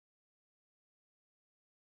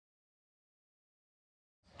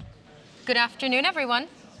Good afternoon, everyone.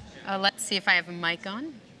 Let's see if I have a mic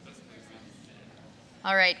on.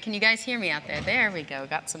 All right, can you guys hear me out there? There we go,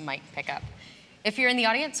 got some mic pickup. If you're in the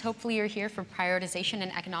audience, hopefully you're here for Prioritization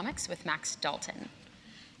in Economics with Max Dalton.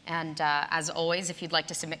 And as always, if you'd like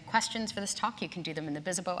to submit questions for this talk, you can do them in the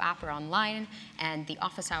Bizzabo app or online, and the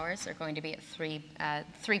office hours are going to be at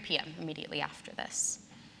 3 p.m. immediately after this.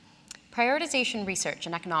 Prioritization research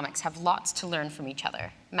and economics have lots to learn from each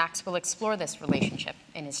other. Max will explore this relationship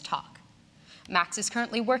in his talk. Max is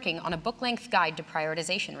currently working on a book-length guide to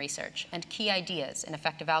prioritization research and key ideas in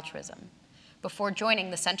effective altruism. Before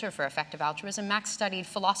joining the Center for Effective Altruism, Max studied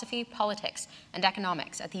philosophy, politics, and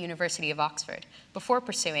economics at the University of Oxford before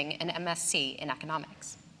pursuing an MSc in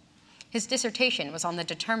economics. His dissertation was on the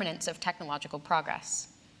determinants of technological progress.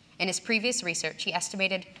 In his previous research, he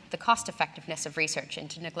estimated the cost-effectiveness of research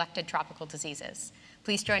into neglected tropical diseases.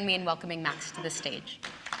 Please join me in welcoming Max to the stage.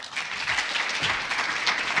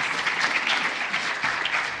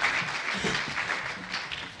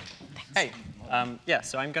 Hey,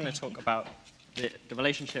 so I'm going to talk about the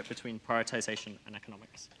relationship between prioritization and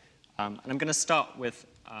economics. And I'm going to start with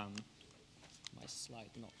my slide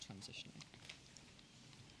not transitioning.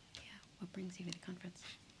 Yeah, what brings you to the conference?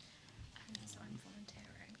 So I'm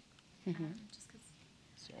volunteering, just because.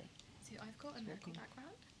 So I've got a medical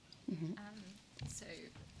background. So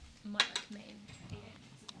my main aim.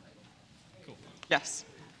 Cool. Yes,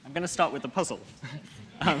 I'm going to start with the puzzle.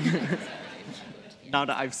 Now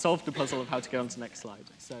that I've solved the puzzle of how to go on to the next slide.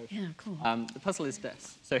 So yeah, cool. The puzzle is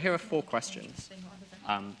this. So here are 4 questions.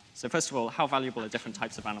 So first of all, how valuable are different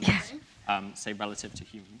types of animals, say, relative to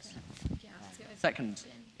humans? Second,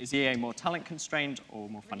 is EA more talent constrained or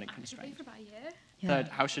more funding constrained? Third,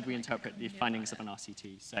 how should we interpret the findings of an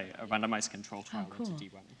RCT, say, a randomized control trial into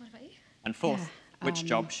deep learning? What about you? And fourth, which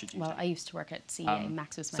job should you take? Well, I used to work at CEA.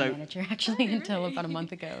 Max was my manager, actually, until about a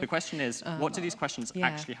month ago. The question is, what do these questions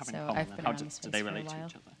actually have in common, and how do they relate to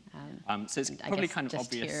each other? So it's probably kind of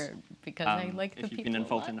obvious because I like the if you've people been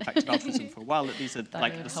involved in effective altruism for a while that these are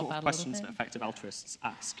like the sort of questions that effective altruists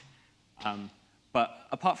ask. But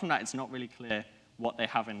apart from that, it's not really clear what they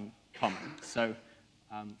have in common. So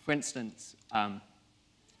for instance,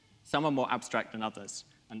 some are more abstract than others,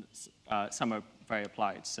 and some are very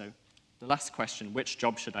applied. So the last question, which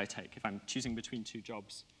job should I take? If I'm choosing between 2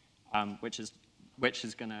 jobs, which is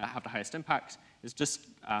going to have the highest impact, is just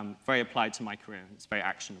very applied to my career, and it's very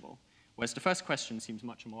actionable. Whereas the first question seems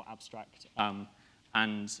much more abstract,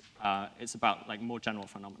 and it's about like more general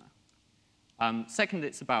phenomena. Second,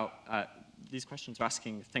 it's about, these questions are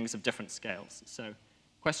asking things of different scales. So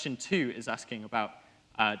question 2 is asking about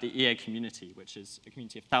the EA community, which is a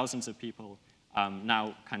community of thousands of people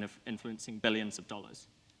now kind of influencing billions of dollars.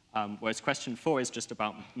 Whereas question 4 is just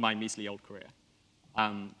about my measly old career.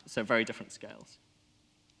 So very different scales.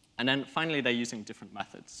 And then finally, they're using different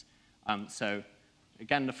methods. So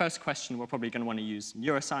again, the first question, we're probably going to want to use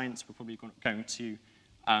neuroscience. We're probably going to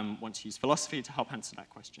want to use philosophy to help answer that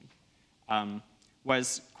question.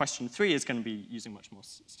 Whereas question 3 is going to be using much more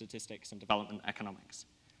statistics and development economics.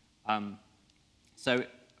 So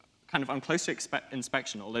kind of on closer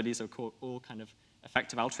inspection, although these are all kind of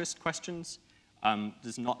effective altruist questions,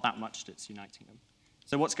 there's not that much that's uniting them.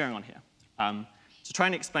 So what's going on here? To try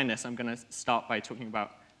and explain this, I'm going to start by talking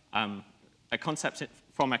about a concept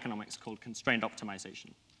from economics called constrained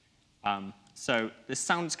optimization. So this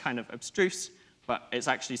sounds kind of abstruse, but it's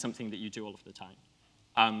actually something that you do all of the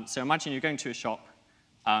time. So imagine you're going to a shop,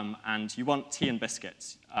 and you want tea and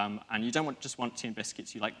biscuits. And you don't just want tea and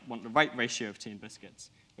biscuits. You want the right ratio of tea and biscuits,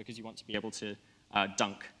 because you want to be able to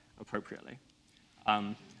dunk appropriately.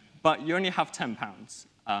 But you only have £10.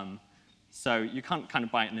 So you can't kind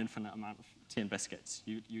of buy an infinite amount of tea and biscuits.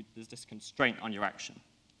 There's this constraint on your action.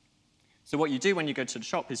 So what you do when you go to the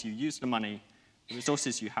shop is you use the money, the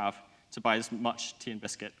resources you have, to buy as much tea and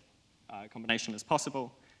biscuit combination as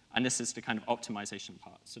possible. And this is the kind of optimization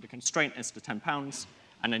part. So the constraint is the £10,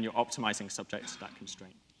 and then you're optimizing subject to that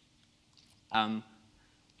constraint.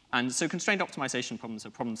 And so constrained optimization problems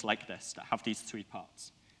are problems like this that have these 3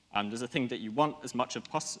 parts. There's a thing that you want as much as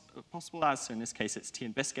possible as, so in this case it's tea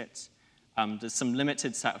and biscuits. There's some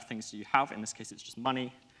limited set of things that you have. In this case it's just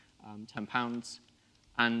money, £10.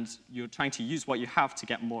 And you're trying to use what you have to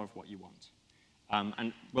get more of what you want.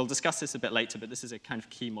 And we'll discuss this a bit later, but this is a kind of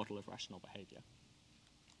key model of rational behavior.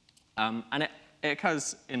 And it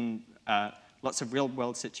occurs in lots of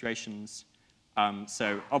real-world situations.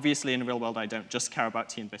 So obviously in the real world, I don't just care about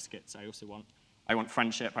tea and biscuits. I also want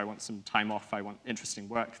friendship, I want some time off, I want interesting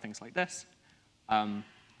work, things like this. And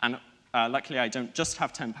luckily, I don't just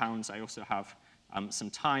have £10. I also have some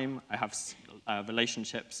time. I have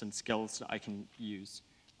relationships and skills that I can use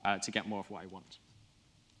to get more of what I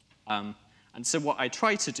want. And so what I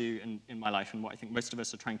try to do in my life, and what I think most of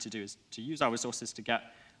us are trying to do, is to use our resources to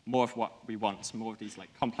get more of what we want, more of these like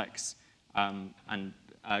complex and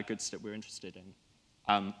goods that we're interested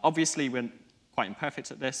in. Obviously, we're quite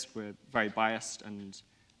imperfect at this. We're very biased, and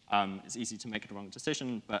it's easy to make the wrong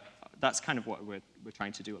decision, but that's kind of what we're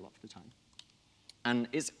trying to do a lot of the time. And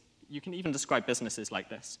you can even describe businesses like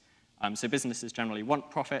this. So businesses generally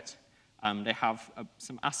want profit. They have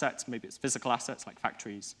some assets, maybe it's physical assets like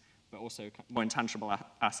factories, but also more intangible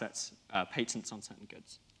assets, patents on certain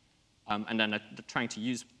goods. And then they're trying to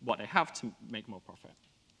use what they have to make more profit.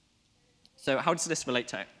 So how does this relate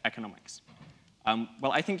to economics?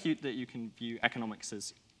 Well, I think that you can view economics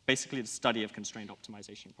as basically the study of constrained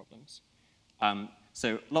optimization problems.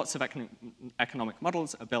 So lots of economic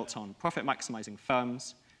models are built on profit-maximizing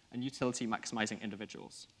firms and utility-maximizing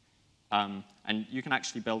individuals. And you can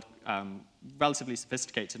actually build relatively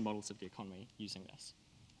sophisticated models of the economy using this.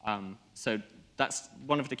 So that's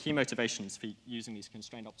one of the key motivations for using these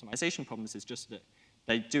constrained optimization problems, is just that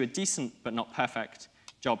they do a decent but not perfect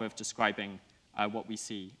job of describing what we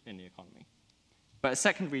see in the economy. But a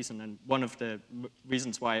second reason, and one of the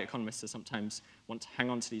reasons why economists sometimes want to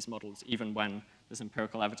hang on to these models even when there's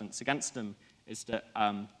empirical evidence against them, is that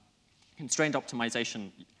constrained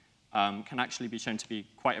optimization can actually be shown to be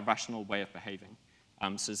quite a rational way of behaving.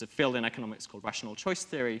 So there's a field in economics called rational choice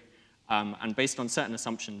theory, and based on certain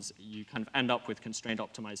assumptions, you kind of end up with constrained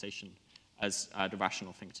optimization as the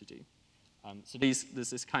rational thing to do. So there's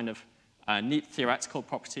this kind of neat theoretical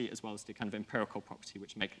property as well as the kind of empirical property,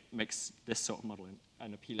 which makes this sort of model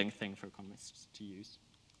an appealing thing for economists to use.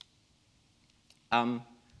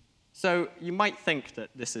 So you might think that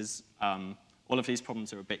this is, all of these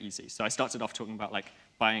problems are a bit easy. So I started off talking about like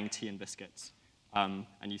buying tea and biscuits. And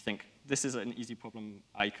you think, this is an easy problem.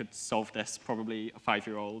 I could solve this. Probably a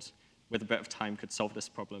 5-year-old with a bit of time could solve this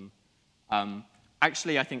problem.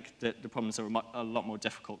 Actually, I think that the problems are a lot more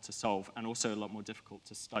difficult to solve and also a lot more difficult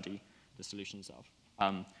to study the solutions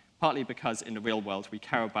of. Partly because in the real world, we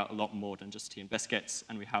care about a lot more than just tea and biscuits,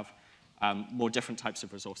 and we have more different types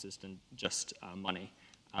of resources than just money.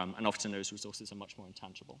 And often those resources are much more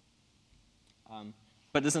intangible.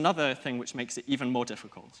 But there's another thing which makes it even more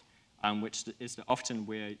difficult, which is that often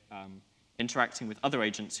we're interacting with other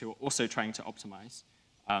agents who are also trying to optimize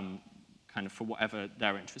kind of for whatever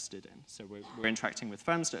they're interested in. So we're interacting with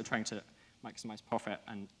firms that are trying to maximize profit,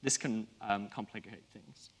 and this can complicate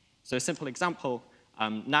things. So a simple example,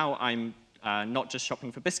 now I'm not just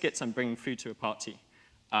shopping for biscuits, I'm bringing food to a party.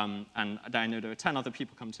 And I know there are 10 other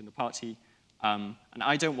people coming to the party, and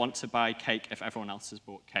I don't want to buy cake if everyone else has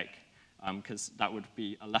bought cake, because that would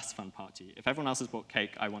be a less fun party. If everyone else has bought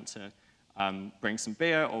cake, I want to bring some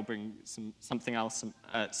beer or bring something else,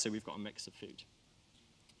 so we've got a mix of food.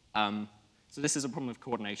 So this is a problem of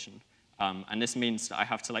coordination, and this means that I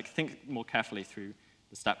have to think more carefully through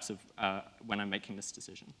the steps of when I'm making this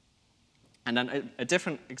decision. And then a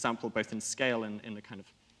different example, both in scale and in the kind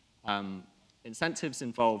of incentives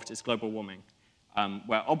involved, is global warming,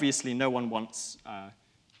 where obviously no one wants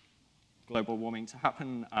global warming to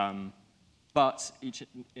happen, but each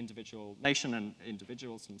individual nation and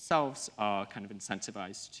individuals themselves are kind of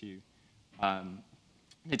incentivized to,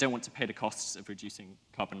 they don't want to pay the costs of reducing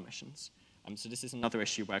carbon emissions. So this is another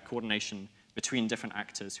issue where coordination between different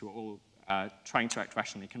actors who are all trying to act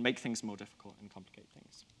rationally can make things more difficult and complicate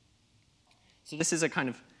things. So this is a kind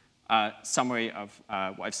of summary of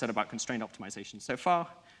what I've said about constrained optimization so far,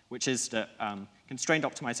 which is that constrained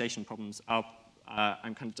optimization problems are,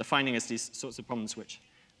 I'm kind of defining as these sorts of problems which,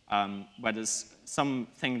 where there's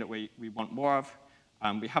something that we want more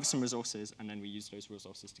of, we have some resources, and then we use those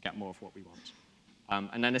resources to get more of what we want.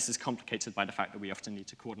 And then this is complicated by the fact that we often need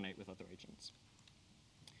to coordinate with other agents.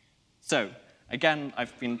 So again,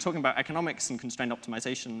 I've been talking about economics and constrained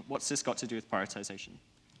optimization. What's this got to do with prioritization?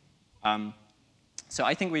 So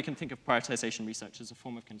I think we can think of prioritization research as a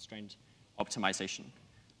form of constrained optimization.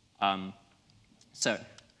 So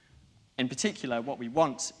in particular, what we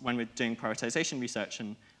want when we're doing prioritization research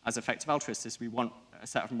and as effective altruists is we want a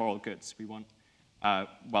set of moral goods. We want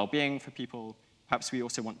well-being for people. Perhaps we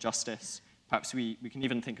also want justice. Perhaps we can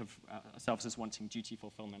even think of ourselves as wanting duty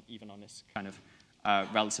fulfillment, even on this kind of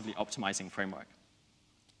relatively optimizing framework.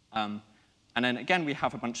 And then again, we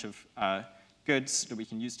have a bunch of goods that we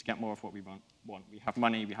can use to get more of what we want. We have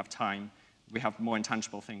money, we have time, we have more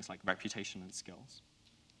intangible things like reputation and skills.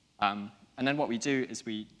 And then what we do is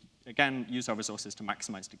we, again, use our resources to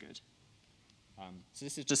maximize the good. So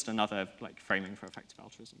this is just another framing for effective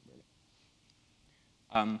altruism,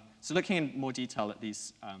 really. So looking in more detail at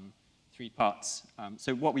these 3 parts.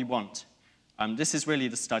 So what we want. This is really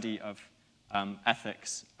the study of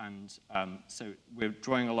ethics, and so we're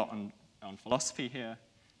drawing a lot on philosophy here.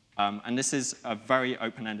 And this is a very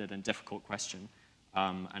open-ended and difficult question,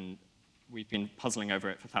 and we've been puzzling over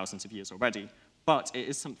it for thousands of years already. But it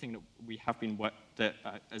is something that we have been,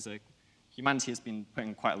 as a humanity has been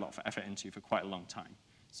putting quite a lot of effort into for quite a long time.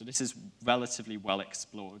 So this is relatively well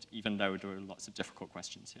explored, even though there are lots of difficult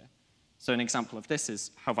questions here. So an example of this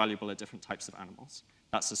is, how valuable are different types of animals?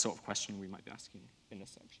 That's the sort of question we might be asking in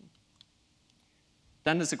this section.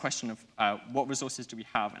 Then there's a question of what resources do we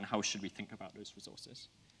have, and how should we think about those resources?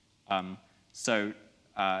 So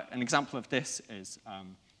an example of this is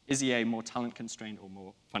EA more talent constrained or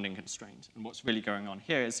more funding constrained? And what's really going on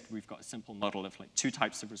here is we've got a simple model of like 2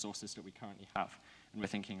 types of resources that we currently have, and we're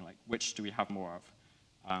thinking like, which do we have more of?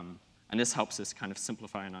 And this helps us kind of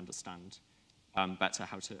simplify and understand better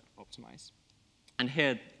how to optimize. And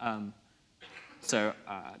here,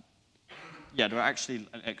 yeah, there are actually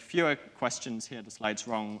like fewer questions here. The slide's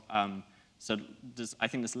wrong. So I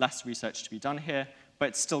think there's less research to be done here, but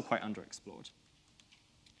it's still quite underexplored.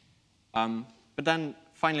 But then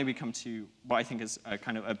finally we come to what I think is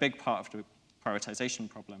kind of a big part of the prioritization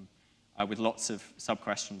problem, with lots of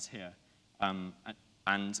sub-questions here,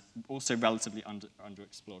 and also relatively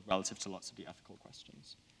underexplored relative to lots of the ethical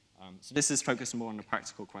questions. So this is focused more on the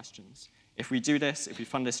practical questions. If we do this, if we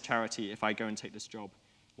fund this charity, if I go and take this job,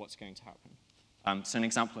 what's going to happen? So an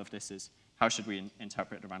example of this is, how should we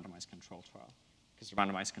interpret the randomized control trial? Because the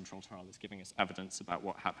randomized control trial is giving us evidence about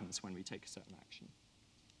what happens when we take a certain action.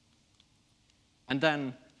 And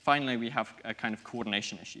then finally, we have a kind of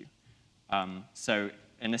coordination issue. So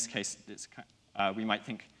in this case, we might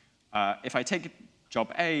think, if I take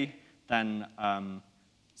job A, then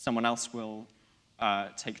someone else will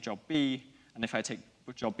take job B, and if I take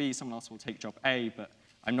job B, someone else will take job A, but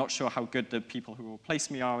I'm not sure how good the people who will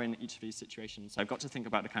replace me are in each of these situations. So I've got to think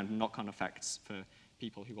about the kind of knock-on effects for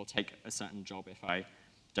people who will take a certain job if I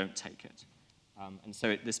don't take it. And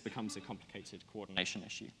so this becomes a complicated coordination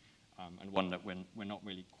issue, and one that we're not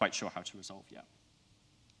really quite sure how to resolve yet.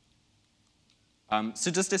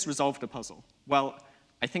 So does this resolve the puzzle? Well,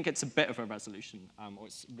 I think it's a bit of a resolution, or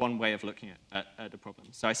it's one way of looking at the problem.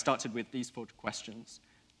 So I started with these 4 questions,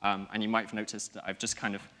 and you might have noticed that I've just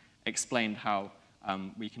kind of explained how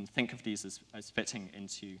we can think of these as fitting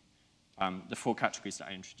into the 4 categories that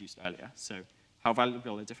I introduced earlier. So how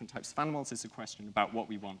valuable are different types of animals is a question about what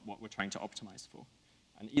we want, what we're trying to optimize for.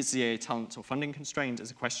 And is EA talent or funding constrained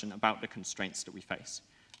is a question about the constraints that we face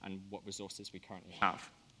and what resources we currently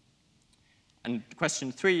have. And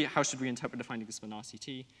question 3, how should we interpret the findings of an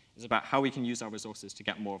RCT, is about how we can use our resources to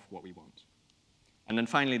get more of what we want. And then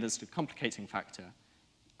finally, there's the complicating factor,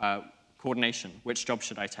 coordination. Which job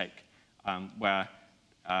should I take? Where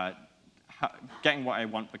getting what I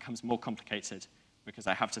want becomes more complicated because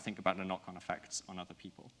I have to think about the knock-on effects on other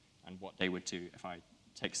people and what they would do if I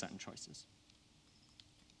take certain choices.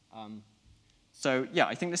 So yeah,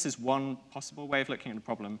 I think this is one possible way of looking at the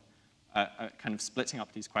problem, kind of splitting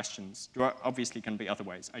up these questions. There are obviously going to be other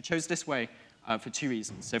ways. I chose this way for 2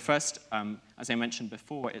 reasons. So first, as I mentioned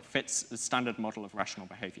before, it fits the standard model of rational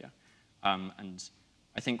behavior. And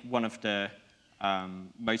I think one of the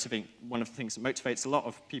things that motivates a lot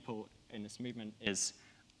of people in this movement is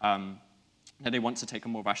that they want to take a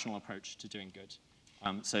more rational approach to doing good.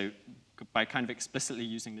 So by kind of explicitly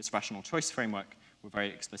using this rational choice framework, we're very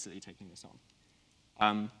explicitly taking this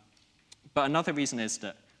on. But another reason is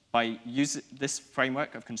that by using this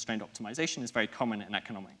framework of constrained optimization is very common in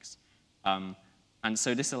economics. And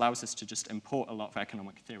so this allows us to just import a lot of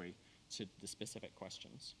economic theory to the specific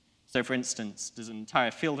questions. So for instance, there's an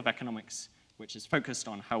entire field of economics which is focused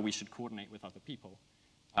on how we should coordinate with other people,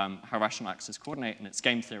 how rational actors coordinate, and it's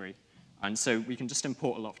game theory. And so we can just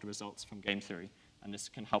import a lot of the results from game theory, and this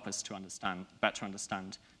can help us to better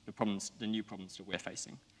understand the new problems that we're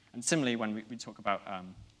facing. And similarly, when we talk about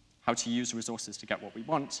how to use resources to get what we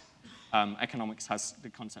want, economics has the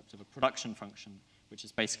concept of a production function, which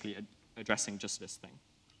is basically addressing just this thing.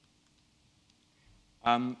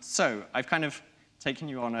 So I've kind of taken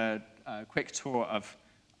you on a quick tour of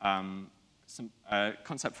some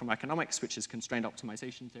concept from economics, which is constrained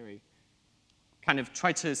optimization theory. Kind of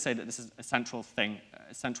try to say that this is a central thing,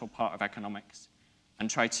 a central part of economics, and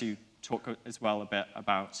try to talk as well a bit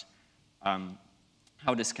about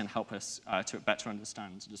how this can help us to better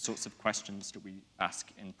understand the sorts of questions that we ask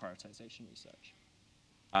in prioritization research.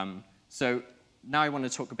 So now I want to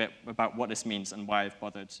talk a bit about what this means and why I've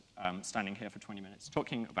bothered standing here for 20 minutes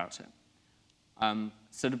talking about it.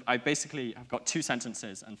 So I basically have got 2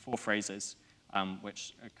 sentences and 4 phrases,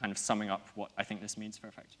 which are kind of summing up what I think this means for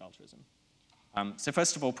effective altruism. So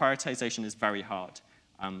first of all, prioritization is very hard.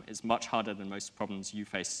 It's much harder than most problems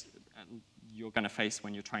you're going to face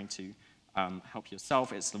when you're trying to help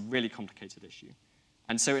yourself. It's a really complicated issue.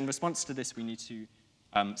 And so in response to this, we need to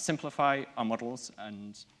simplify our models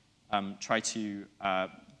and try to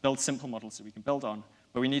build simple models that we can build on,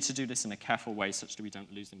 but we need to do this in a careful way such that we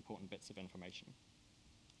don't lose important bits of information.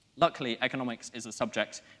 Luckily, economics is a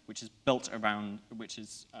subject which is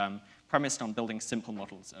premised on building simple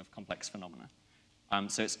models of complex phenomena.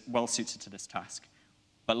 So it's well suited to this task.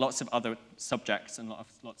 But lots of other subjects and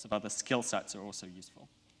lots of other skill sets are also useful.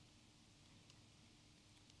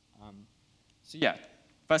 So yeah,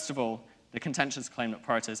 first of all, the contentious claim that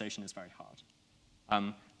prioritization is very hard.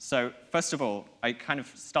 So first of all, I kind of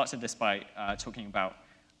started this by talking about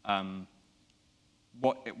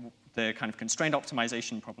the kind of constrained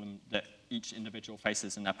optimization problem that each individual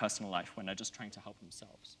faces in their personal life when they're just trying to help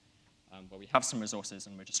themselves. Where we have some resources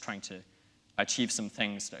and we're just trying to achieve some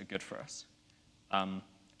things that are good for us.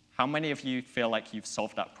 How many of you feel like you've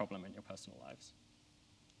solved that problem in your personal lives?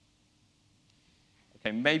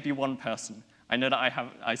 Okay, maybe one person. I know that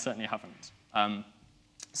I certainly haven't.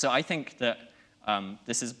 So I think that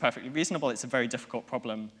this is perfectly reasonable. It's a very difficult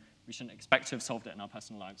problem. We shouldn't expect to have solved it in our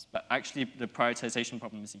personal lives. But actually, the prioritization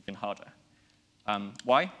problem is even harder.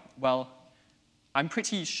 Why? Well, I'm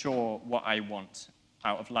pretty sure what I want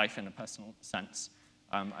out of life in a personal sense.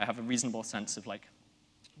 I have a reasonable sense of like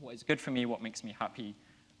what is good for me, what makes me happy,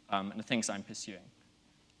 and the things I'm pursuing.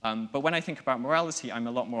 But when I think about morality, I'm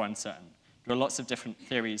a lot more uncertain. There are lots of different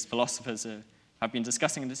theories. Philosophers have been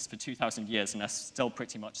discussing this for 2,000 years, and they're still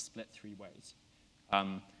pretty much split three ways.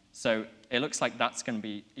 So it looks like that's going to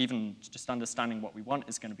be, even just understanding what we want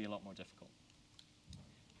is going to be a lot more difficult.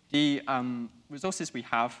 The resources we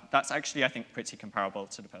have, that's actually, I think, pretty comparable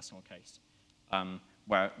to the personal case,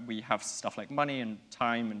 where we have stuff like money and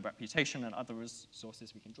time and reputation and other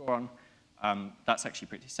resources we can draw on. That's actually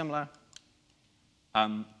pretty similar.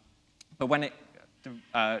 But when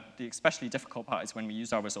the especially difficult part is when we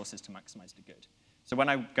use our resources to maximize the good. So when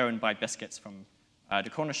I go and buy biscuits from the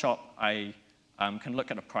corner shop, I can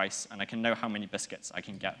look at a price, and I can know how many biscuits I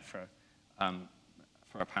can get for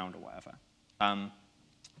a pound or whatever.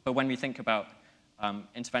 But when we think about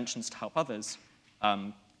interventions to help others,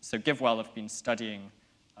 so GiveWell have been studying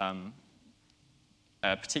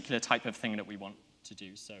a particular type of thing that we want to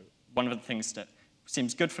do. So one of the things that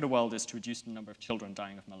seems good for the world is to reduce the number of children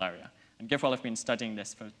dying of malaria. And GiveWell have been studying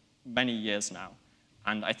this for many years now.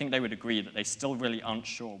 And I think they would agree that they still really aren't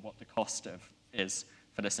sure what the cost is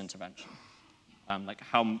for this intervention. Like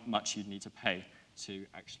how much you'd need to pay to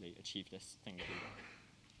actually achieve this thing that we want.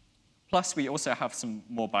 Plus, we also have some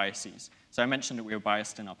more biases. So I mentioned that we were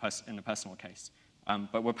biased in the personal case,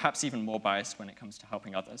 but we're perhaps even more biased when it comes to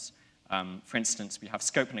helping others. For instance, we have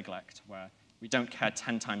scope neglect, where we don't care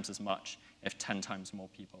 10 times as much if 10 times more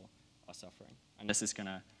people are suffering. And this is going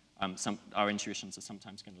to, our intuitions are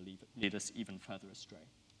sometimes going to lead us even further astray.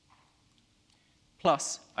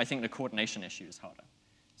 Plus, I think the coordination issue is harder.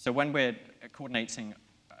 So when we're coordinating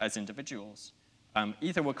as individuals,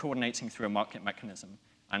 either we're coordinating through a market mechanism,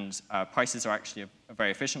 and prices are actually a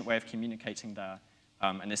very efficient way of communicating there,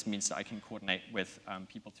 and this means that I can coordinate with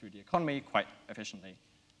people through the economy quite efficiently.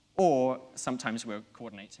 Or sometimes we're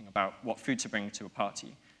coordinating about what food to bring to a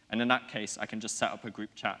party. And in that case, I can just set up a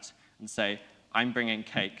group chat and say, I'm bringing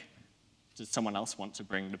cake. Does someone else want to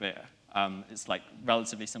bring the beer? It's like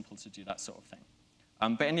relatively simple to do that sort of thing.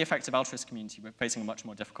 But in the effective altruist community, we're facing a much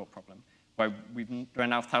more difficult problem, where there are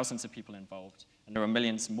now thousands of people involved, and there are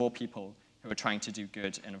millions more people who are trying to do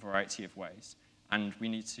good in a variety of ways. And we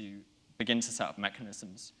need to begin to set up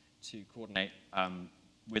mechanisms to coordinate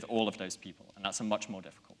with all of those people, and that's a much more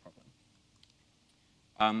difficult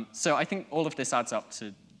problem. So I think all of this adds up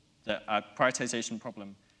to the prioritization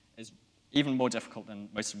problem is even more difficult than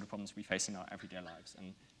most of the problems we face in our everyday lives.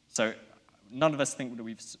 And so none of us think that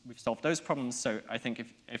we've solved those problems, so I think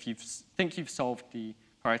if you think you've solved the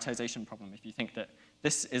prioritization problem, if you think that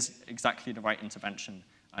this is exactly the right intervention,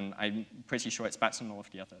 and I'm pretty sure it's better than all of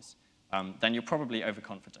the others, then you're probably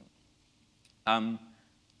overconfident.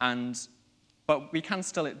 But we can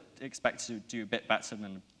still expect to do a bit better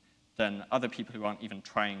than other people who aren't even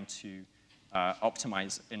trying to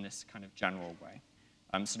optimize in this kind of general way.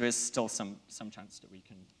 So there is still some chance that we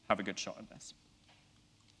can have a good shot at this.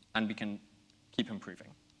 And we can keep improving.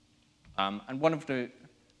 And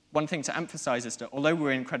one thing to emphasize is that although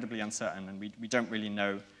we're incredibly uncertain and we don't really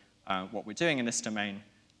know what we're doing in this domain,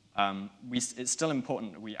 it's still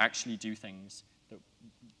important that we actually do things, that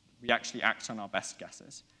we actually act on our best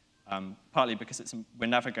guesses. Partly because we're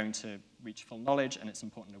never going to reach full knowledge, and it's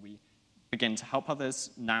important that we begin to help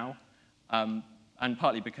others now, and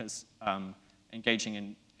partly because engaging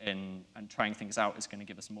in and trying things out is going to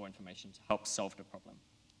give us more information to help solve the problem.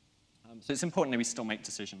 So it's important that we still make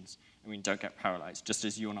decisions and we don't get paralyzed, just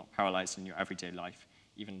as you're not paralyzed in your everyday life,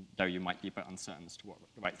 even though you might be a bit uncertain as to what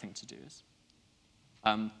the right thing to do is.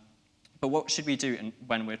 But what should we do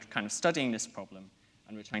when we're kind of studying this problem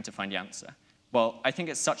and we're trying to find the answer? Well, I think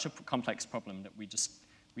it's such a complex problem that we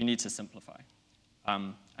need to simplify.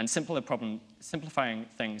 And simplifying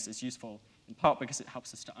things is useful in part because it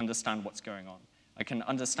helps us to understand what's going on. I can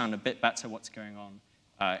understand a bit better what's going on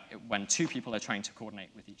when 2 people are trying to coordinate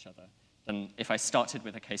with each other than if I started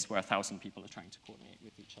with a case where 1,000 people are trying to coordinate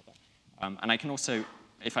with each other. And I can also,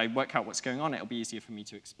 if I work out what's going on, it'll be easier for me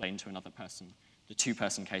to explain to another person the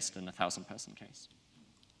 2-person case than a 1,000-person case.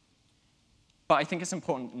 But I think it's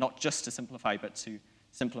important not just to simplify, but to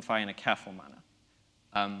simplify in a careful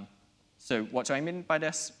manner. So what do I mean by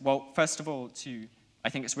this? Well, first of all, I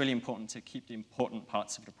think it's really important to keep the important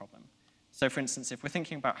parts of the problem. So for instance, if we're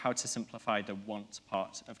thinking about how to simplify the want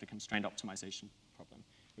part of the constrained optimization problem,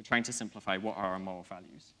 we're trying to simplify what are our moral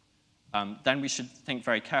values. Then we should think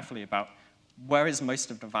very carefully about where is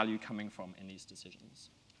most of the value coming from in these decisions.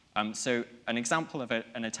 So an example of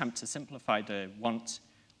an attempt to simplify the want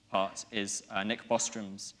part is Nick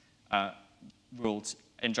Bostrom's ruled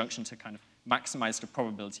injunction to kind of maximize the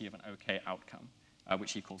probability of an OK outcome,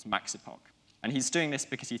 which he calls maxipoc. And he's doing this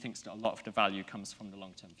because he thinks that a lot of the value comes from the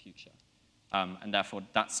long-term future. And therefore,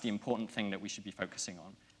 that's the important thing that we should be focusing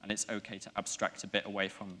on. And it's OK to abstract a bit away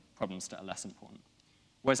from problems that are less important.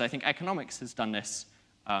 Whereas I think economics has done this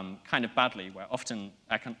kind of badly, where often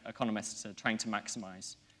economists are trying to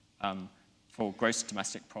maximize for gross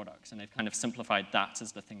domestic products. And they've kind of simplified that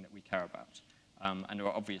as the thing that we care about. And there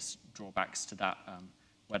are obvious drawbacks to that,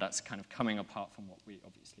 where that's kind of coming apart from what we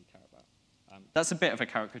obviously care about. That's a bit of a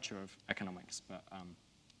caricature of economics, but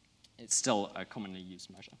it's still a commonly used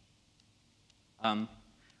measure.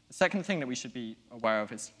 The second thing that we should be aware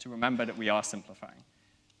of is to remember that we are simplifying.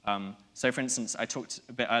 So for instance, I talked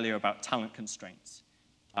a bit earlier about talent constraints.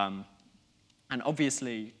 And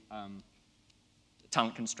obviously,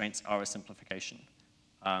 talent constraints are a simplification.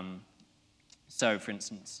 So for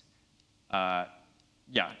instance,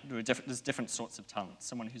 there's different sorts of talent.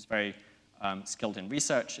 Someone who's very skilled in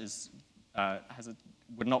research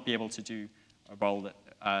would not be able to do a role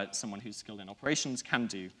that someone who's skilled in operations can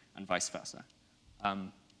do, and vice versa.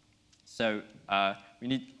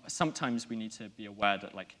 Sometimes we need to be aware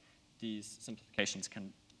that these simplifications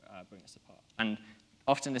can bring us apart. And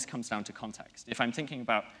often this comes down to context. If I'm thinking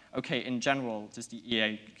about, okay, in general, does the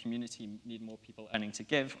EA community need more people earning to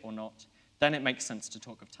give or not, then it makes sense to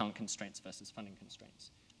talk of talent constraints versus funding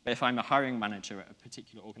constraints. But if I'm a hiring manager at a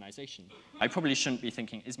particular organization, I probably shouldn't be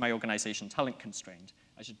thinking, is my organization talent constrained?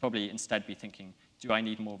 I should probably instead be thinking, do I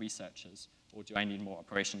need more researchers? Or do I need more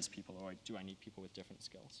operations people? Or do I need people with different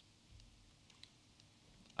skills?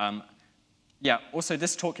 Also,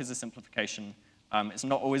 this talk is a simplification. It's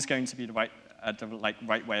not always going to be the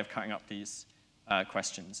right way of cutting up these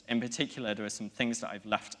questions. In particular, there are some things that I've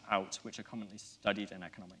left out which are commonly studied in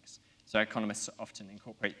economics. So economists often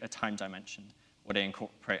incorporate a time dimension, or they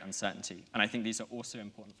incorporate uncertainty. And I think these are also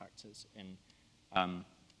important factors in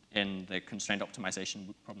the constrained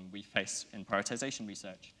optimization problem we face in prioritization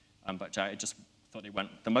research. But I just thought they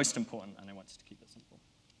weren't the most important, and I wanted to keep it simple.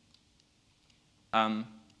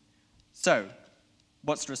 So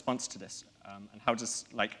what's the response to this? And how does,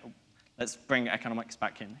 let's bring economics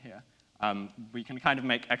back in here. We can kind of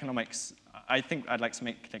make economics, I think I'd like to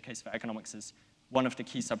make the case for economics as one of the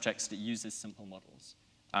key subjects that uses simple models,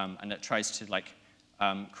 and that tries to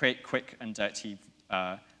create quick and dirty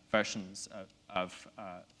versions of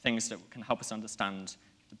things that can help us understand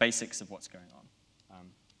the basics of what's going on.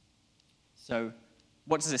 So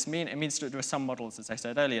what does this mean? It means that there are some models, as I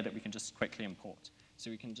said earlier, that we can just quickly import. So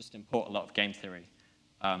we can just import a lot of game theory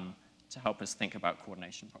to help us think about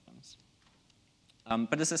coordination problems.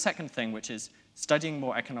 But there's a second thing, which is studying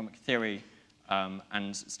more economic theory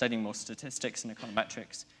and studying more statistics and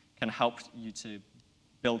econometrics can help you to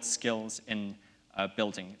build skills in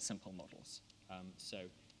building simple models. So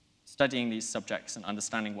studying these subjects and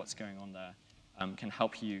understanding what's going on there can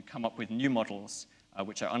help you come up with new models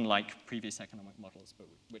which are unlike previous economic models, but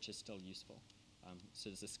which are still useful. So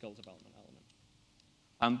there's a skill development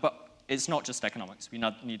element. But it's not just economics. We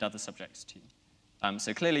need other subjects too.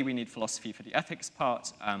 So clearly we need philosophy for the ethics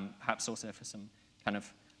part, perhaps also for some kind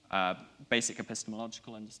of basic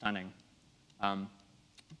epistemological understanding.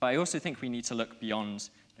 But I also think we need to look beyond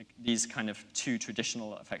these kind of two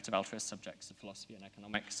traditional effective altruist subjects of philosophy and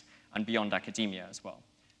economics, and beyond academia as well.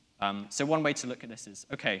 So one way to look at this is,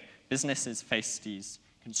 okay, businesses face these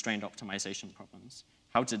constrained optimization problems.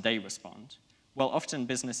 How did they respond? Well, often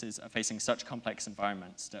businesses are facing such complex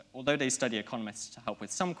environments that although they study economists to help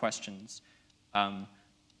with some questions,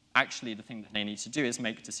 actually the thing that they need to do is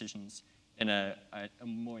make decisions in a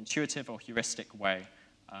more intuitive or heuristic way,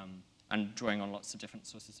 and drawing on lots of different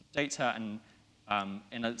sources of data and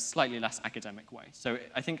in a slightly less academic way. So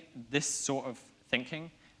I think this sort of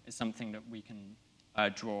thinking is something that we can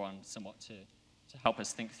draw on somewhat to help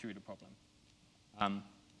us think through the problem.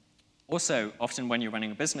 Also, often when you're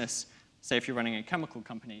running a business, say if you're running a chemical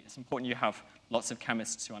company, it's important you have lots of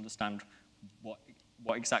chemists who understand what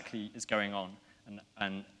exactly is going on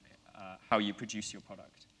and how you produce your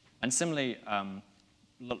product. And similarly, a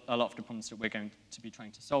lot of the problems that we're going to be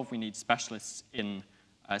trying to solve, we need specialists in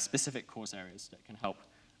specific cause areas that can help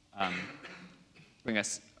bring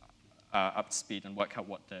us up to speed and work out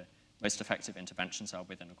what the most effective interventions are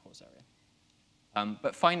within a cause area.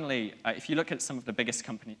 But finally, if you look at some of the biggest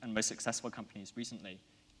and most successful companies recently,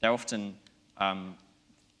 they're often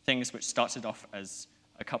things which started off as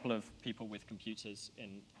a couple of people with computers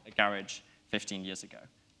in a garage 15 years ago,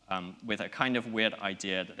 with a kind of weird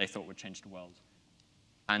idea that they thought would change the world.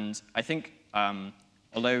 And I think, I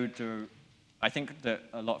think that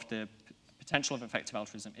a lot of the potential of effective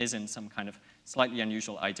altruism is in some kind of slightly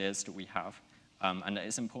unusual ideas that we have, and it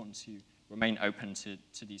is important to remain open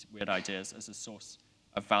to these weird ideas as a source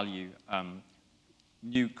of value,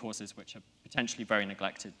 new causes which are potentially very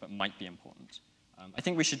neglected but might be important. I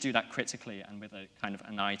think we should do that critically and with a kind of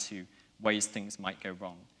an eye to ways things might go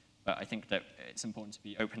wrong. But I think that it's important to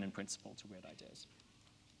be open in principle to weird ideas.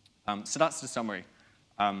 So that's the summary.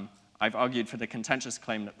 I've argued for the contentious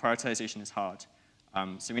claim that prioritization is hard.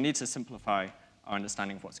 So we need to simplify our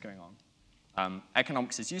understanding of what's going on.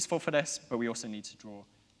 Economics is useful for this, but we also need to draw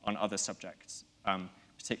on other subjects,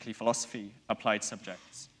 particularly philosophy, applied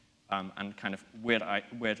subjects, and kind of weird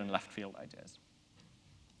and left field ideas.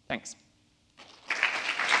 Thanks.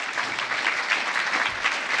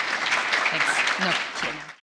 Thanks. No.